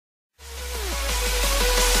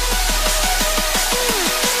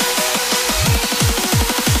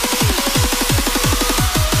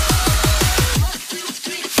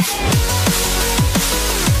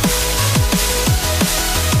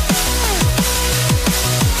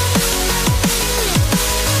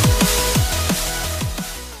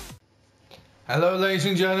Hello ladies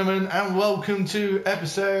and gentlemen, and welcome to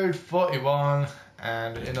episode 41.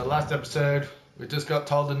 And in the last episode we just got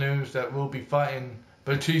told the news that we'll be fighting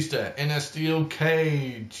Batista in a steel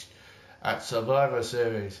cage at Survivor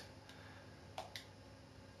Series.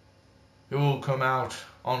 Who will come out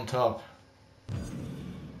on top?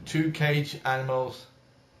 Two cage animals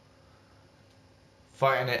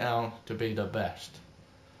fighting it out to be the best.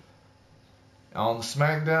 On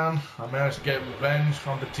SmackDown, I managed to get revenge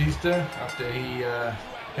from Batista after he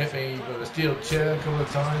hit me with a steel chair a couple of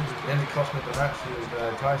times. It nearly cost me the match with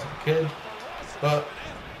Tyson Kidd. But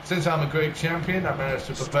since I'm a great champion, I managed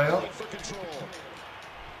to prevail.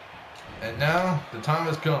 And now the time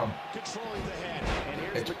has come.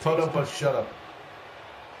 It's put up or shut up.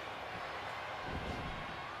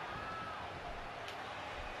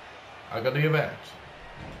 I got the revenge.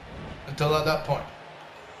 Until at that point.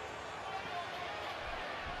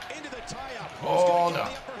 Oh no.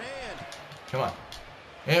 Come on.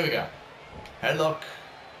 Here we go. Headlock.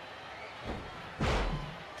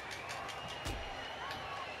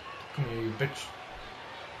 Come here, you bitch.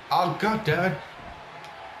 Oh god damn it.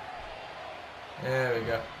 There we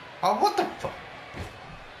go. Oh, what the fuck?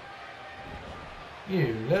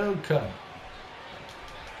 You little cunt.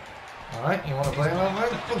 Alright, you wanna play around,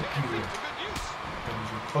 right? Fuck you. You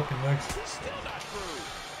fucking legs.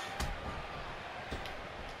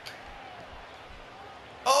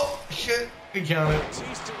 Oh shit, he counted.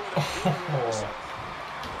 Oh.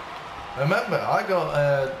 Remember, I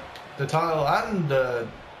got the title and the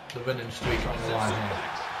winning streak on the line here.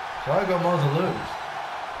 So I got more to lose.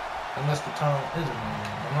 Unless the title isn't on the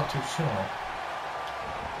line, I'm not too sure.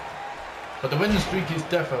 But the winning streak is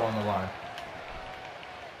definitely on the line.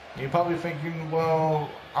 You're probably thinking,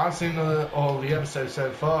 well, I've seen all the episodes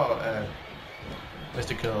so far,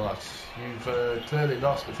 Mr. Curlox. You've clearly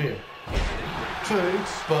lost a few. True,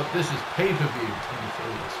 but this is pay-per-view in the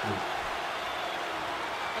previous week.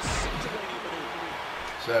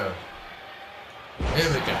 So, here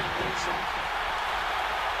we go.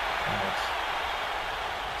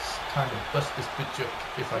 Let's kind of bust this bitch up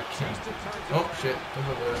if I can. Oh shit,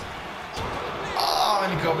 reverse. Oh,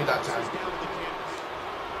 and he got me that time.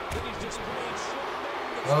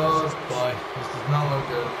 Oh boy, this does not look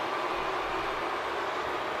good.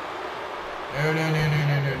 No.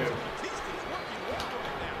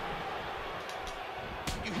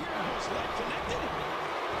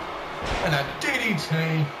 And a DDT.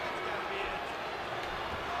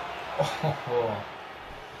 Oh.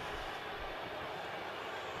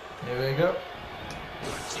 Here we go.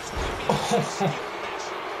 Oh.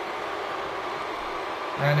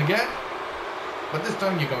 And again. But this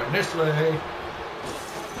time you're going this way.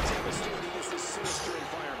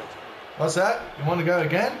 What's that? You want to go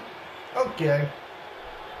again? Okay.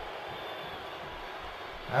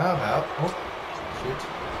 How about... Oh, shit.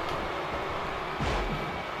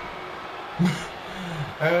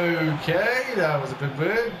 Okay, that was a bit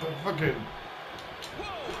weird, but fucking...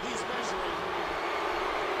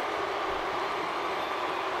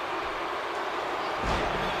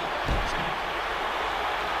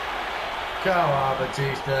 Come on,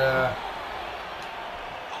 Batista.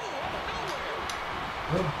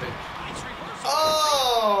 Oh, bitch.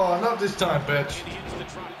 Oh, not this time, bitch.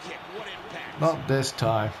 Not this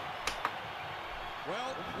time.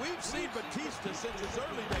 Well, we've seen Batista since his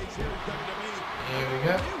early days here in WWE. Here we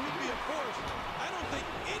go. I don't think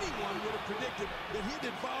anyone would have predicted that he'd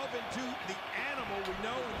evolve into the animal we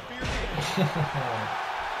know and fear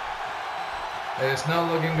today. It's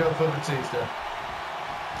not looking good for Batista.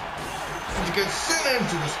 You get sent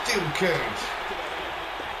into the steel cage.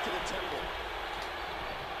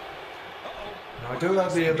 Now, I do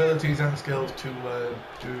have the abilities and skills to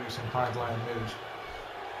do some high-flying moves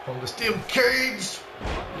from the steel cage.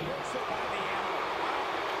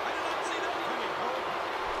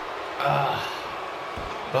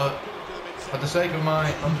 But for the sake of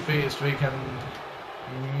my undefeated streak and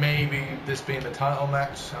maybe this being a title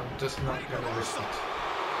match, I'm just not going to risk it.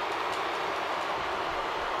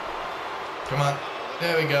 Come on,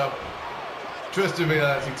 there we go. Twisted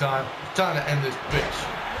reality time. It's time to end this bitch.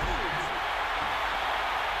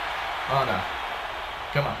 Oh no.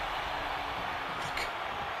 Come on. Fuck.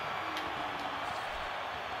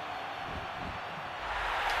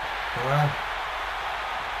 Come on. I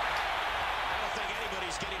don't think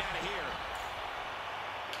anybody's getting out of here.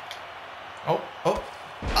 Oh!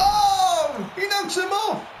 Oh! He knocks him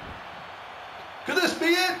off! Could this be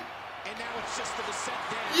it? And now it's just the descent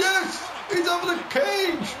down. Yes! He's over the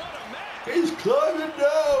cage! He's climbing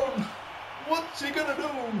down! What's he gonna do?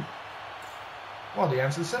 Well, the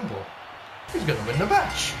answer's simple. He's gonna win the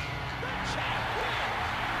match.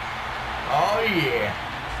 Oh yeah.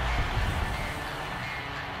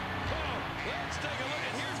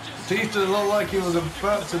 Batista looked like he was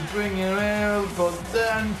about to bring him in, but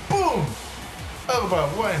then boom! Elbow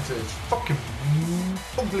went into his fucking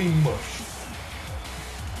ugly mush.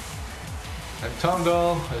 And Tom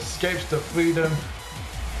Doyle escapes to freedom,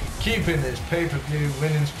 keeping his pay-per-view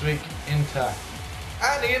winning streak intact.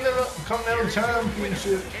 And the Intercontinental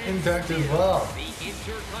Championship intact as well. The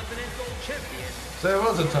Intercontinental Champion. So it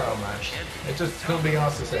was a title match. It's just going to be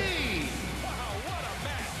hard to say.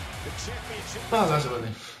 Oh, that's a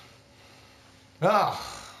relief.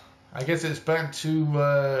 I guess it's back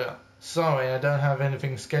to, sorry, I don't have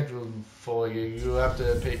anything scheduled for you. You have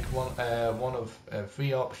to pick one of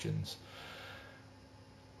 3 options.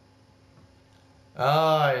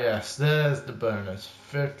 Ah, yes, there's the bonus.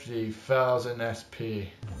 50,000 SP.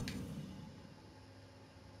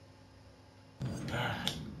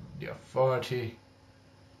 The Authority.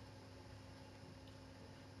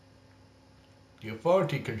 The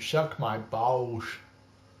Authority can suck my balls.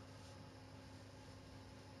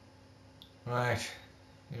 Right,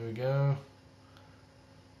 here we go.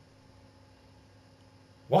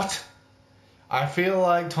 What? I feel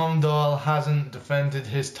like Tom Doyle hasn't defended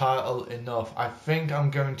his title enough. I think I'm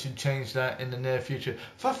going to change that in the near future.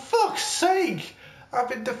 For fuck's sake! I've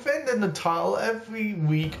been defending the title every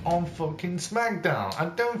week on fucking SmackDown. I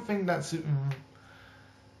don't think that's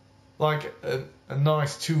like a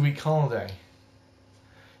nice 2-week holiday.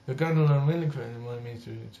 You're going to learn really quick and want me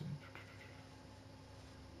to...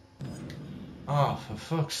 Oh, for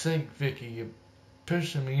fuck's sake, Vicky, you're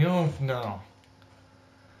pissing me off now.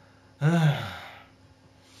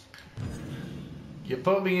 You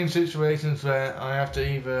put me in situations where I have to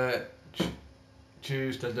either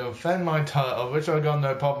choose to defend my title, which I got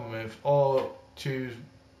no problem with, or choose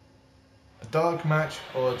a dark match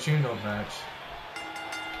or a tune-up match,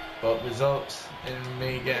 but results in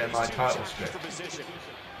me getting my title stripped.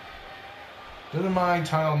 Doesn't my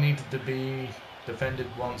title need to be defended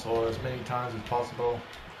once or as many times as possible?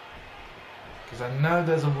 Because I know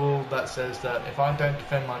there's a rule that says that if I don't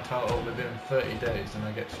defend my title within 30 days, then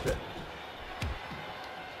I get stripped.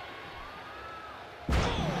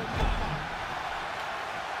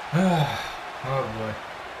 Oh boy.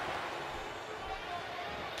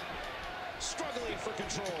 Struggling for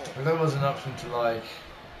control. If there was an option to like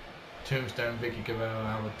Tombstone Vicky Guerrero,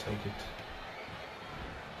 I would take it.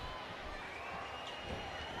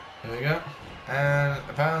 Here we go. And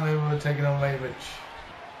apparently we're taking on Lay Rich.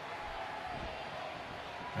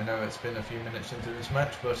 I know it's been a few minutes into this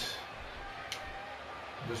match, but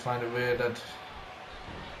I just find it weird that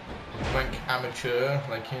a rank amateur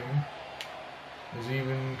like him is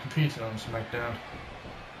even competing on SmackDown.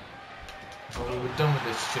 I thought we were done with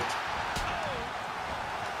this shit.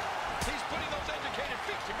 He's putting those educated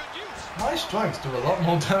feet to good use. My strikes do a lot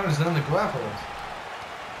more damage than the grapples.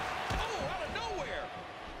 Oh, out of nowhere.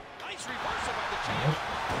 Nice reversal by the champ.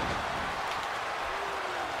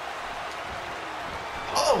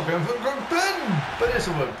 Oh, going for a good pin! But it's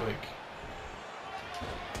a work break.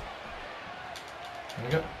 There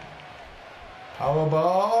we go.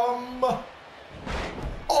 Powerbomb!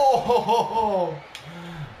 Oh, ho, ho, ho.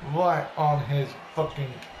 Right on his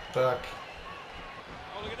fucking back.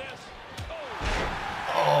 Oh, look at this.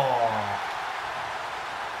 Oh.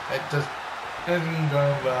 It just isn't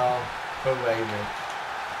going well for Raven.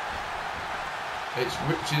 It's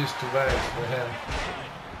riches to rags for him.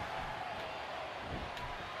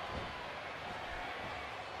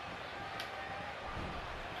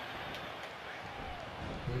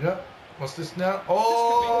 Here we go. What's this now?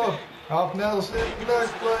 Oh! Half Nelson.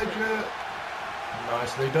 Nice play, Jet.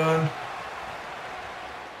 Nicely done.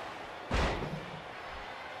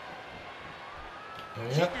 There we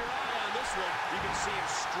go. Keep your eye on this one. You can see him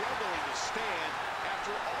struggling to stand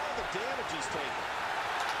after all the damage he's taken.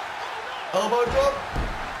 Elbow drop.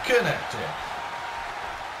 Connected.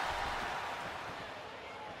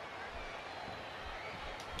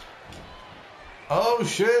 Oh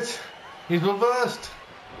shit. He's reversed.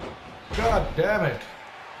 God damn it.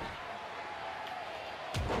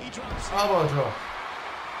 Elbow drop.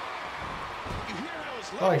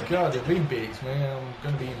 Oh my god, if he beats me, I'm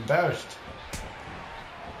going to be embarrassed.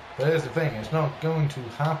 But here's the thing, it's not going to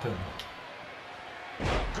happen.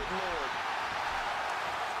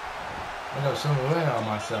 I got some rain on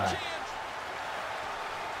my side.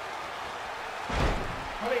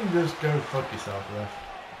 Why don't you just go fuck yourself, ref?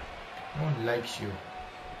 No one likes you.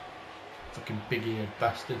 Fucking big-eared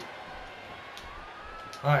bastard.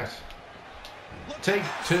 Alright. Take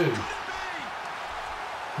 2.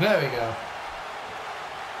 There we go.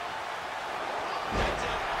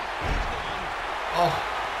 Oh.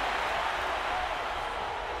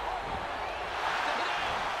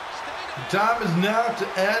 time is now to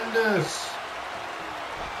end this.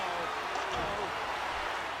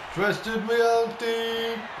 Twisted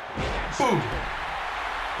reality. Boom.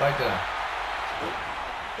 Right there.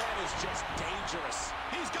 That is just dangerous.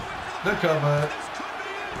 He's going for The cover. This could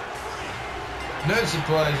be it. No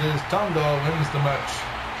surprises. Tom Doyle wins the match.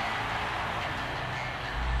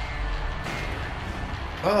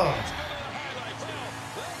 Oh. Let's go to the highlights now.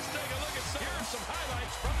 Let's take a look at some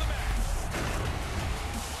highlights from the match.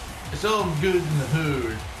 It's all good in the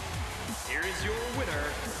hood. Here is your winner,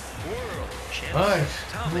 World Champion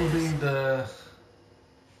Alright, will be Thomas. the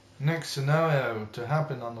next scenario to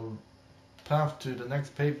happen on the path to the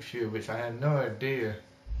next pay-per-view, which I had no idea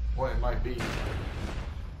what it might be.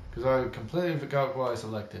 Because I completely forgot what I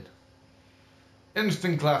selected.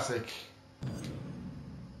 Instant Classic.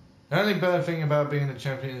 The only bad thing about being a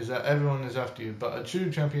champion is that everyone is after you, but a true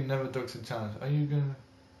champion never ducks a challenge. Are you going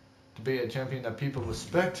to be a champion that people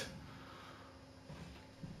respect?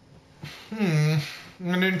 An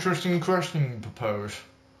interesting question you propose.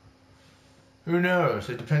 Who knows?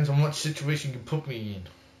 It depends on what situation you put me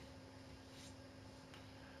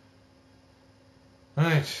in.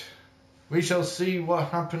 Right. We shall see what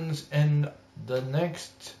happens in the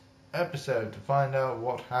next episode to find out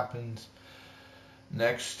what happens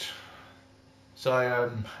next. So I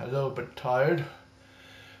am a little bit tired.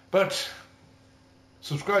 But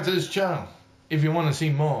subscribe to this channel if you want to see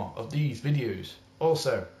more of these videos.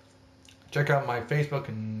 Also, check out my Facebook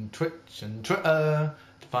and Twitch and Twitter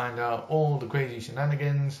to find out all the crazy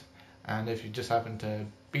shenanigans. And if you just happen to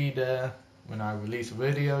be there when I release a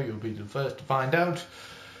video, you'll be the first to find out.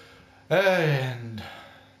 And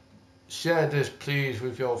share this please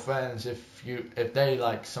with your friends if they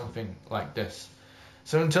like something like this.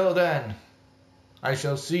 So until then, I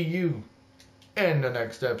shall see you in the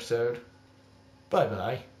next episode. Bye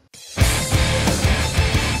bye.